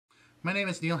My name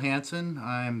is Neil Hansen.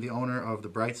 I'm the owner of the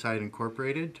Brightside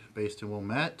Incorporated, based in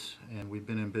Wilmette, and we've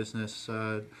been in business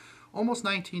almost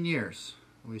 19 years.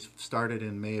 We started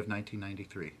in May of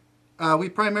 1993. We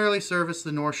primarily service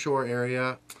the North Shore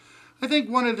area. I think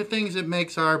one of the things that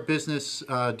makes our business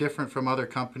different from other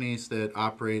companies that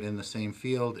operate in the same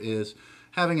field is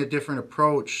having a different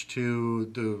approach to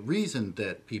the reason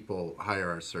that people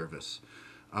hire our service.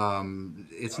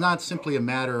 It's not simply a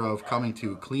matter of coming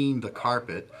to clean the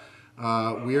carpet.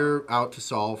 We're out to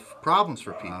solve problems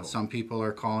for people. Some people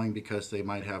are calling because they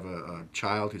might have a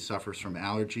child who suffers from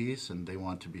allergies and they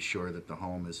want to be sure that the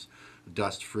home is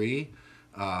dust-free.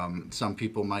 Some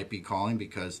people might be calling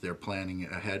because they're planning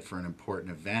ahead for an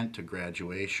important event, a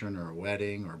graduation or a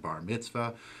wedding or bar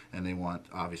mitzvah, and they want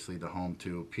obviously the home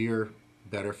to appear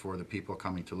better for the people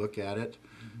coming to look at it.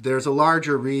 There's a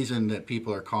larger reason that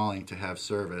people are calling to have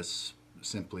service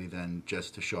simply than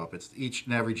just to show up. It's each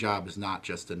and every job is not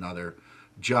just another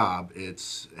job,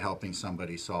 it's helping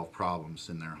somebody solve problems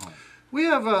in their home. We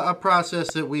have a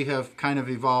process that we have kind of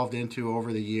evolved into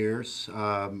over the years.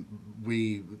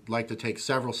 We like to take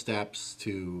several steps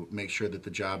to make sure that the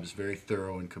job is very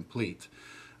thorough and complete.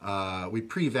 We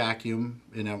pre-vacuum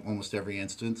in almost every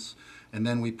instance, and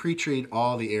then we pre-treat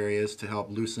all the areas to help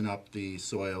loosen up the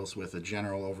soils with a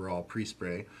general overall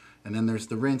pre-spray. And then there's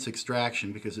the rinse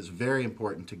extraction, because it's very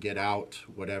important to get out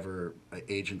whatever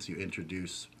agents you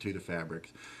introduce to the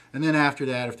fabrics. And then after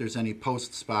that, if there's any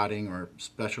post-spotting or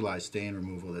specialized stain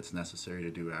removal that's necessary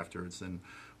to do afterwards, then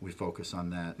we focus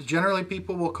on that. Generally,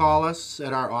 people will call us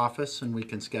at our office and we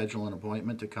can schedule an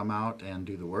appointment to come out and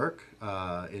do the work.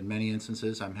 In many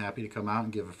instances, I'm happy to come out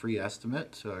and give a free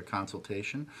estimate,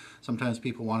 consultation. Sometimes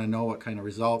people want to know what kind of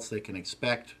results they can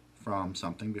expect from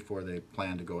something before they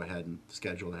plan to go ahead and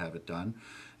schedule to have it done.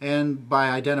 And by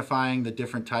identifying the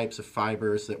different types of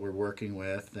fibers that we're working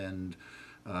with and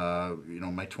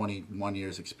my 21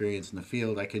 years experience in the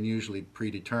field, I can usually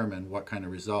predetermine what kind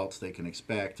of results they can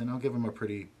expect, and I'll give them a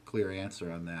pretty clear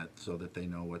answer on that so that they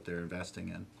know what they're investing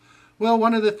in. Well,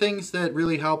 one of the things that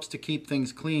really helps to keep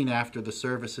things clean after the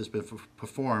service has been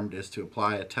performed is to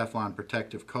apply a Teflon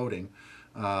protective coating.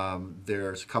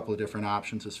 There's a couple of different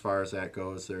options as far as that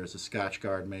goes. There's a Scotch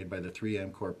Guard made by the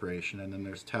 3M Corporation, and then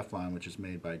there's Teflon, which is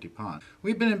made by DuPont.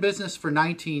 We've been in business for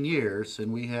 19 years,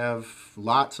 and we have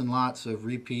lots and lots of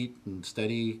repeat and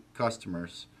steady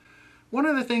customers. One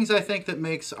of the things I think that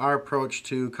makes our approach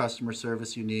to customer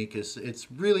service unique is it's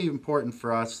really important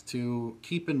for us to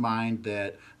keep in mind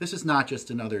that this is not just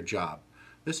another job.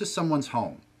 This is someone's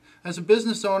home. As a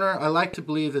business owner, I like to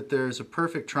believe that there's a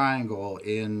perfect triangle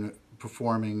in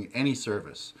performing any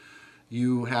service.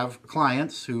 You have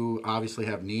clients who obviously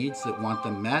have needs that want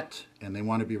them met, and they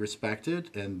want to be respected,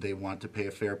 and they want to pay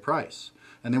a fair price,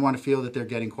 and they want to feel that they're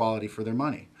getting quality for their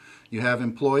money. You have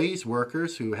employees,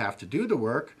 workers who have to do the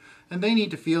work, and they need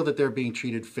to feel that they're being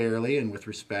treated fairly and with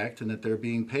respect, and that they're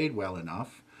being paid well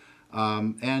enough.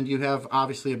 And you have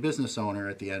obviously a business owner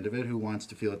at the end of it who wants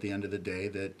to feel at the end of the day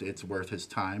that it's worth his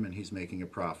time and he's making a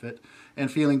profit and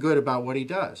feeling good about what he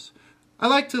does. I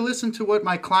like to listen to what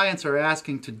my clients are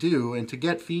asking to do and to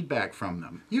get feedback from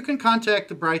them. You can contact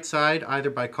the Brightside either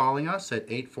by calling us at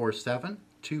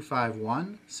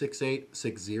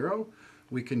 847-251-6860.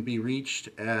 We can be reached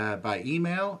by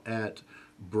email at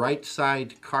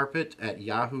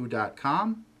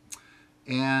brightsidecarpet@yahoo.com.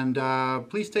 And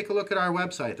please take a look at our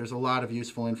website. There's a lot of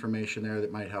useful information there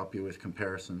that might help you with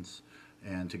comparisons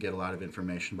and to get a lot of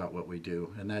information about what we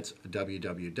do. And that's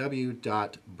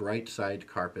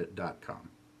www.brightsidecarpet.com.